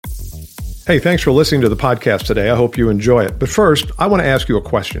Hey, thanks for listening to the podcast today. I hope you enjoy it. But first, I want to ask you a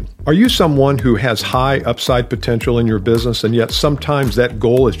question. Are you someone who has high upside potential in your business, and yet sometimes that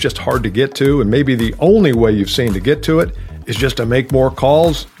goal is just hard to get to, and maybe the only way you've seen to get to it is just to make more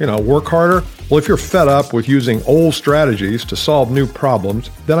calls, work harder? Well, if you're fed up with using old strategies to solve new problems,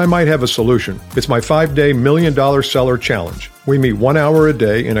 then I might have a solution. It's my 5-day $1 Million Seller Challenge. We meet 1 hour a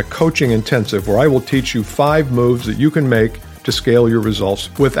day in a coaching intensive where I will teach you 5 moves that you can make to scale your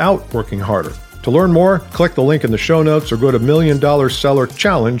results without working harder. To learn more, click the link in the show notes or go to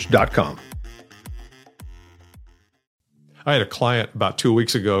 $1,000,000sellerchallenge.com. I had a client about 2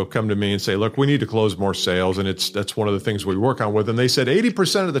 weeks ago come to me and say, look, we need to close more sales, and that's one of the things we work on with them. They said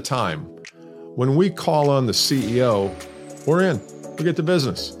 80% of the time, when we call on the CEO, we're in, we get the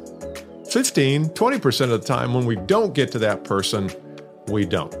business. 20% of the time, when we don't get to that person, we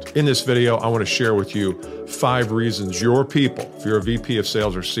don't. In this video, I want to share with you 5 reasons your people, if you're a VP of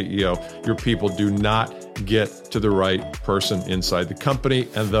sales or CEO, your people do not get to the right person inside the company,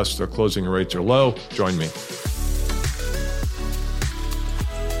 and thus their closing rates are low. Join me.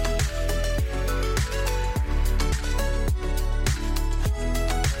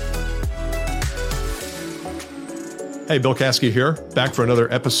 Hey, Bill Caskey here, back for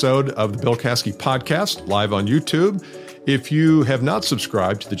another episode of the Bill Caskey Podcast, live on YouTube. If you have not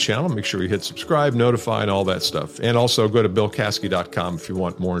subscribed to the channel, make sure you hit subscribe, notify, and all that stuff. And also go to BillCaskey.com if you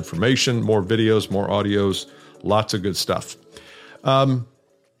want more information, more videos, more audios, lots of good stuff.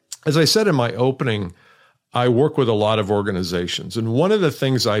 As I said in my opening, I work with a lot of organizations. And one of the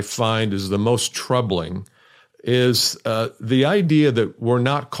things I find is the most troubling is the idea that we're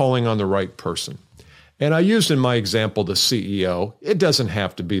not calling on the right person. And I used in my example the CEO. It doesn't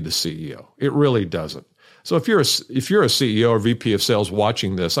have to be the CEO. It really doesn't. So if you're a CEO or VP of sales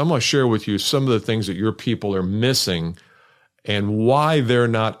watching this, I'm going to share with you some of the things that your people are missing and why they're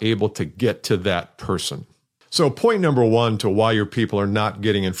not able to get to that person. So point number 1 to why your people are not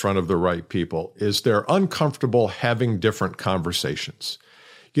getting in front of the right people is they're uncomfortable having different conversations.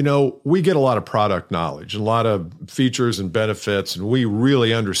 We get a lot of product knowledge, a lot of features and benefits, and we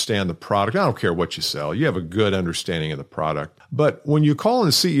really understand the product. I don't care what you sell. You have a good understanding of the product. But when you call in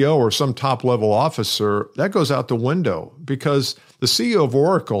a CEO or some top-level officer, that goes out the window because the CEO of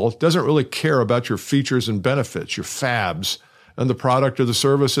Oracle doesn't really care about your features and benefits, your fabs, and the product or the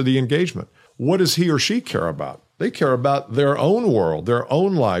service or the engagement. What does he or she care about? They care about their own world, their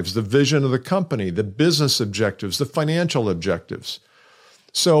own lives, the vision of the company, the business objectives, the financial objectives.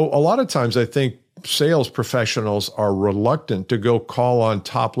 So a lot of times I think sales professionals are reluctant to go call on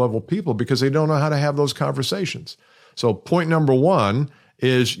top-level people because they don't know how to have those conversations. So point number 1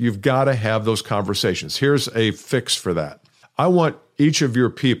 is you've got to have those conversations. Here's a fix for that. I want each of your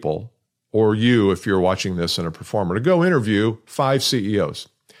people, or you if you're watching this and a performer, to go interview 5 CEOs.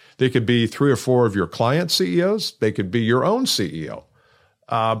 They could be 3 or 4 of your client CEOs. They could be your own CEO.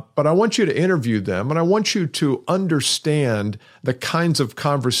 But I want you to interview them, and I want you to understand the kinds of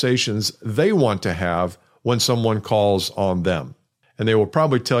conversations they want to have when someone calls on them. And they will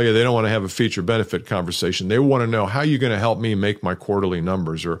probably tell you they don't want to have a feature benefit conversation. They want to know, how are you going to help me make my quarterly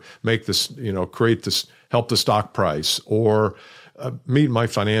numbers, or make this, create this, help the stock price, or meet my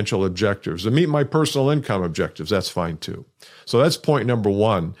financial objectives, and meet my personal income objectives. That's fine too. So that's point number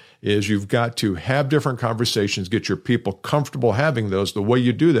 1, is you've got to have different conversations, get your people comfortable having those. The way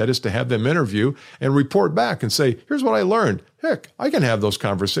you do that is to have them interview and report back and say, here's what I learned. Heck, I can have those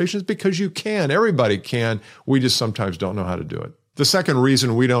conversations because you can. Everybody can. We just sometimes don't know how to do it. The second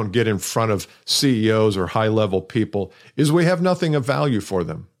reason we don't get in front of CEOs or high-level people is we have nothing of value for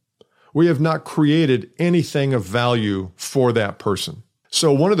them. We have not created anything of value for that person.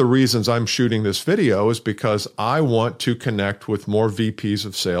 So one of the reasons I'm shooting this video is because I want to connect with more VPs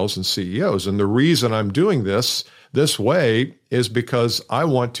of sales and CEOs. And the reason I'm doing this way is because I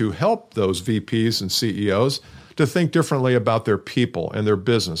want to help those VPs and CEOs to think differently about their people and their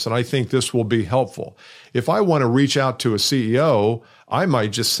business. And I think this will be helpful. If I want to reach out to a CEO, I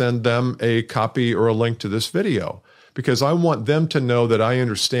might just send them a copy or a link to this video, because I want them to know that I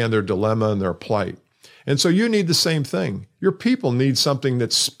understand their dilemma and their plight. And so you need the same thing. Your people need something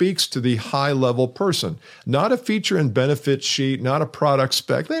that speaks to the high-level person, not a feature and benefit sheet, not a product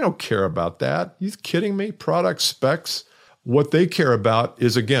spec. They don't care about that. You kidding me? Product specs? What they care about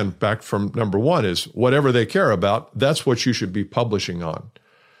is, again, back from number 1, is whatever they care about, that's what you should be publishing on.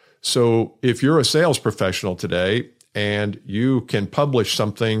 So if you're a sales professional today and you can publish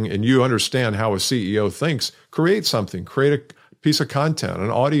something and you understand how a CEO thinks, create something, create a piece of content,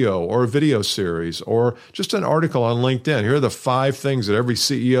 an audio or a video series, or just an article on LinkedIn. Here are the 5 things that every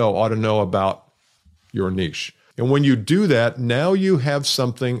CEO ought to know about your niche. And when you do that, now you have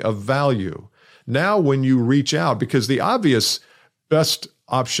something of value. Now, when you reach out, because the obvious best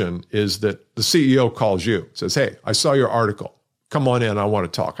option is that the CEO calls you, says, hey, I saw your article. Come on in. I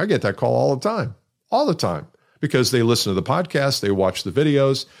want to talk. I get that call all the time, because they listen to the podcast, they watch the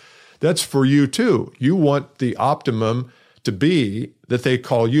videos. That's for you too. You want the optimum to be that they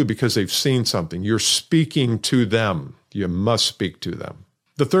call you because they've seen something. You're speaking to them. You must speak to them.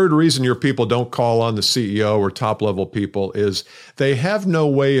 The third reason your people don't call on the CEO or top-level people is they have no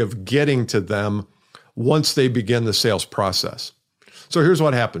way of getting to them once they begin the sales process. So here's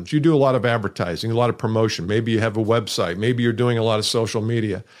what happens. You do a lot of advertising, a lot of promotion. Maybe you have a website. Maybe you're doing a lot of social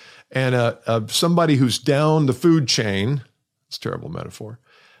media. And somebody who's down the food chain, it's a terrible metaphor,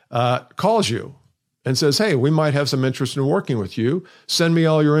 calls you and says, hey, we might have some interest in working with you. Send me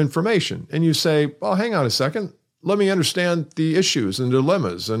all your information. And you say, well, hang on a second. Let me understand the issues and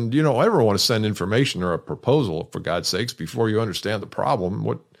dilemmas. And you don't ever want to send information or a proposal, for God's sakes, before you understand the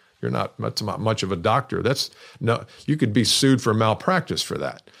problem. You're not much of a doctor. You could be sued for malpractice for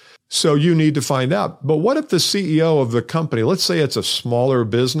that. So you need to find out. But what if the CEO of the company, let's say it's a smaller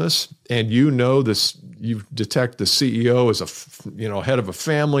business, and you detect the CEO as head of a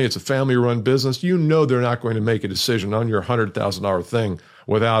family, it's a family-run business, they're not going to make a decision on your $100,000 thing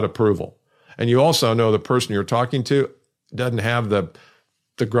without approval. And you also know the person you're talking to doesn't have the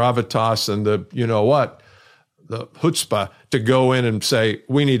gravitas and the chutzpah to go in and say,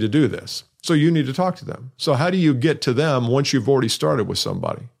 we need to do this. So you need to talk to them. So how do you get to them once you've already started with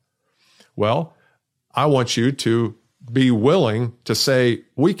somebody? Well, I want you to be willing to say,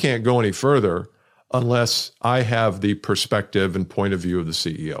 we can't go any further unless I have the perspective and point of view of the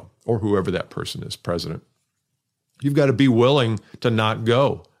CEO or whoever that person is, president. You've got to be willing to not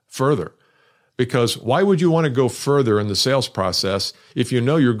go further. Because why would you want to go further in the sales process if you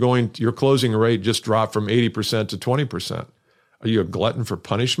know your closing rate just dropped from 80% to 20%? Are you a glutton for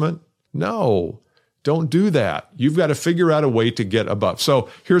punishment? No, don't do that. You've got to figure out a way to get above. So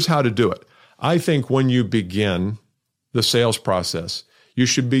here's how to do it. I think when you begin the sales process, you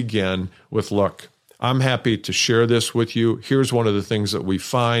should begin with, look, I'm happy to share this with you. Here's one of the things that we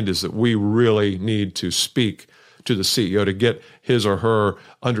find is that we really need to speak to the CEO to get his or her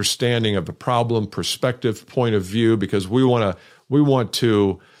understanding of the problem, perspective, point of view, because we want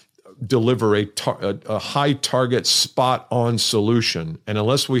to deliver a high target, spot on solution. And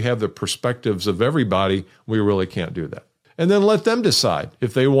unless we have the perspectives of everybody, we really can't do that. And then let them decide.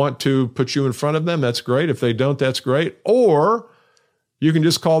 If they want to put you in front of them, that's great. If they don't, that's great. Or you can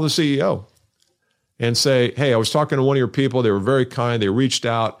just call the CEO and say, hey, I was talking to one of your people. They were very kind. They reached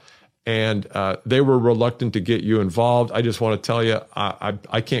out. And they were reluctant to get you involved. I just want to tell you,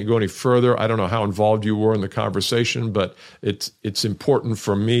 I can't go any further. I don't know how involved you were in the conversation, but it's important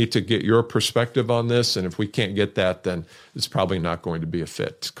for me to get your perspective on this. And if we can't get that, then it's probably not going to be a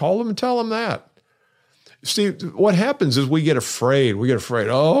fit. Call them and tell them that. See, what happens is we get afraid.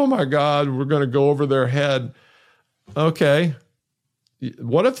 Oh my God, we're going to go over their head. Okay.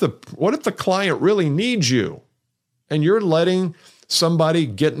 What if the client really needs you and you're letting somebody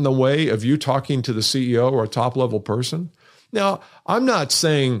get in the way of you talking to the CEO or a top-level person? Now, I'm not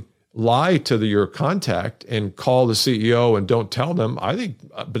saying lie to your contact and call the CEO and don't tell them.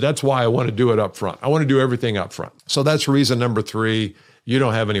 But that's why I want to do it up front. I want to do everything up front. So that's reason number 3. You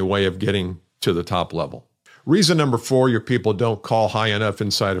don't have any way of getting to the top level. Reason number 4, your people don't call high enough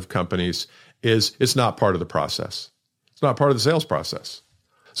inside of companies is it's not part of the process. It's not part of the sales process.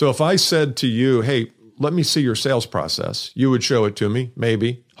 So if I said to you, hey, let me see your sales process, you would show it to me,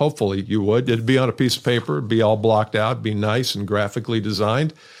 maybe, hopefully you would. It'd be on a piece of paper, it'd be all blocked out, be nice and graphically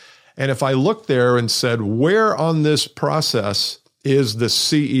designed. And if I looked there and said, where on this process is the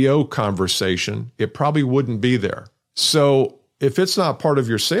CEO conversation, it probably wouldn't be there. So if it's not part of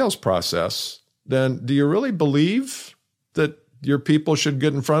your sales process, then do you really believe that your people should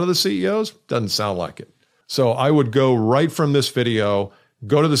get in front of the CEOs? Doesn't sound like it. So I would go right from this video,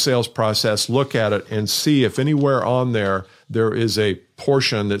 go to the sales process, look at it, and see if anywhere on there is a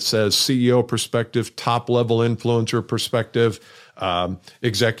portion that says CEO perspective, top-level influencer perspective,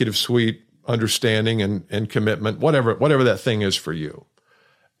 executive suite understanding and commitment, whatever that thing is for you.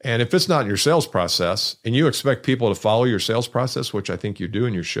 And if it's not in your sales process and you expect people to follow your sales process, which I think you do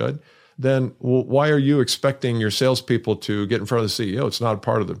and you should, then why are you expecting your salespeople to get in front of the CEO? It's not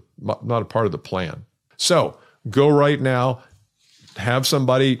a part of the plan. So go right now. Have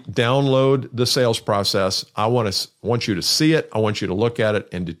somebody download the sales process. I want you to see it. I want you to look at it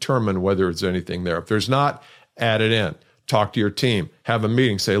and determine whether there's anything there. If there's not, add it in. Talk to your team. Have a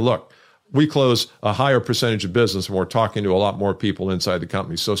meeting. Say, look, we close a higher percentage of business when we're talking to a lot more people inside the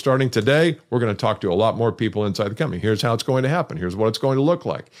company. So starting today, we're going to talk to a lot more people inside the company. Here's how it's going to happen. Here's what it's going to look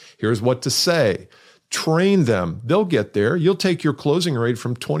like. Here's what to say. Train them. They'll get there. You'll take your closing rate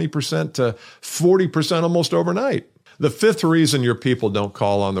from 20% to 40% almost overnight. The fifth reason your people don't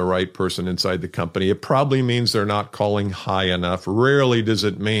call on the right person inside the company, it probably means they're not calling high enough. Rarely does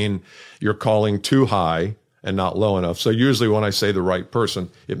it mean you're calling too high and not low enough. So usually when I say the right person,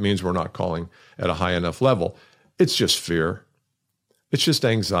 it means we're not calling at a high enough level. It's just fear. It's just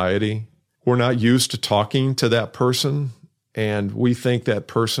anxiety. We're not used to talking to that person, and we think that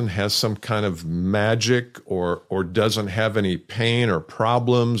person has some kind of magic or doesn't have any pain or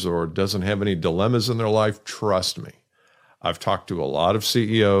problems or doesn't have any dilemmas in their life. Trust me. I've talked to a lot of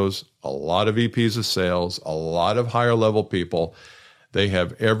CEOs, a lot of VPs of sales, a lot of higher level people. They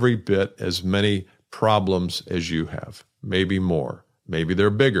have every bit as many problems as you have, maybe more. Maybe they're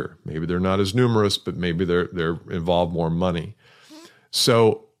bigger. Maybe they're not as numerous, but maybe they're involve more money.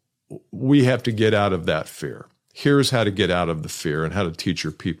 So we have to get out of that fear. Here's how to get out of the fear and how to teach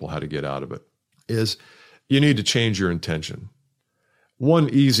your people how to get out of it is you need to change your intention. One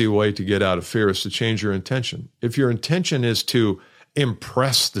easy way to get out of fear is to change your intention. If your intention is to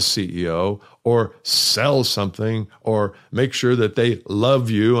impress the CEO or sell something or make sure that they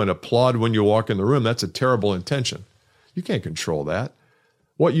love you and applaud when you walk in the room, that's a terrible intention. You can't control that.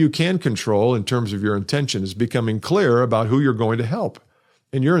 What you can control in terms of your intention is becoming clear about who you're going to help.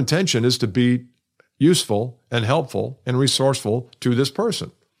 And your intention is to be useful and helpful and resourceful to this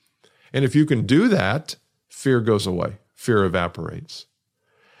person. And if you can do that, fear goes away. Fear evaporates.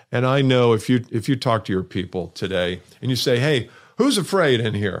 And I know if you talk to your people today and you say, hey, who's afraid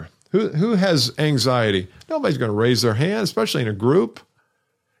in here? Who has anxiety? Nobody's going to raise their hand, especially in a group.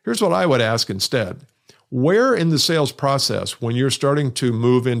 Here's what I would ask instead. Where in the sales process, when you're starting to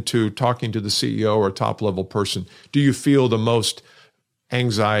move into talking to the CEO or a top-level person, do you feel the most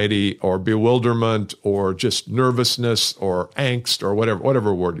anxiety or bewilderment or just nervousness or angst or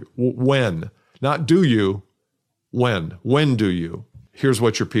whatever word? When? Not do you, when? When do you? Here's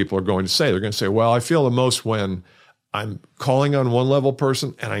what your people are going to say. They're going to say, well, I feel the most when I'm calling on one level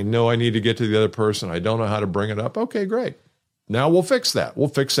person and I know I need to get to the other person. I don't know how to bring it up. Okay, great. Now we'll fix that. We'll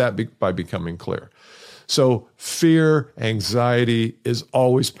fix that by becoming clear. So fear, anxiety is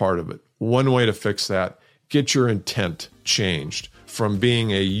always part of it. One way to fix that, get your intent changed from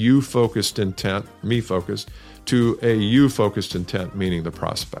being a you-focused intent, me-focused, to a you-focused intent, meaning the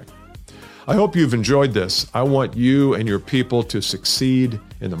prospect. I hope you've enjoyed this. I want you and your people to succeed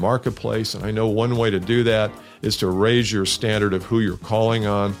in the marketplace. And I know one way to do that is to raise your standard of who you're calling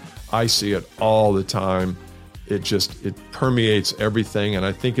on. I see it all the time. It permeates everything. And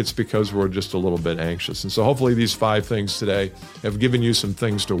I think it's because we're just a little bit anxious. And so hopefully these 5 things today have given you some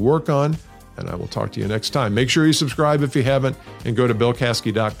things to work on. And I will talk to you next time. Make sure you subscribe if you haven't, and go to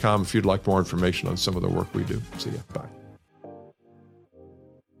BillCaskey.com if you'd like more information on some of the work we do. See ya. Bye.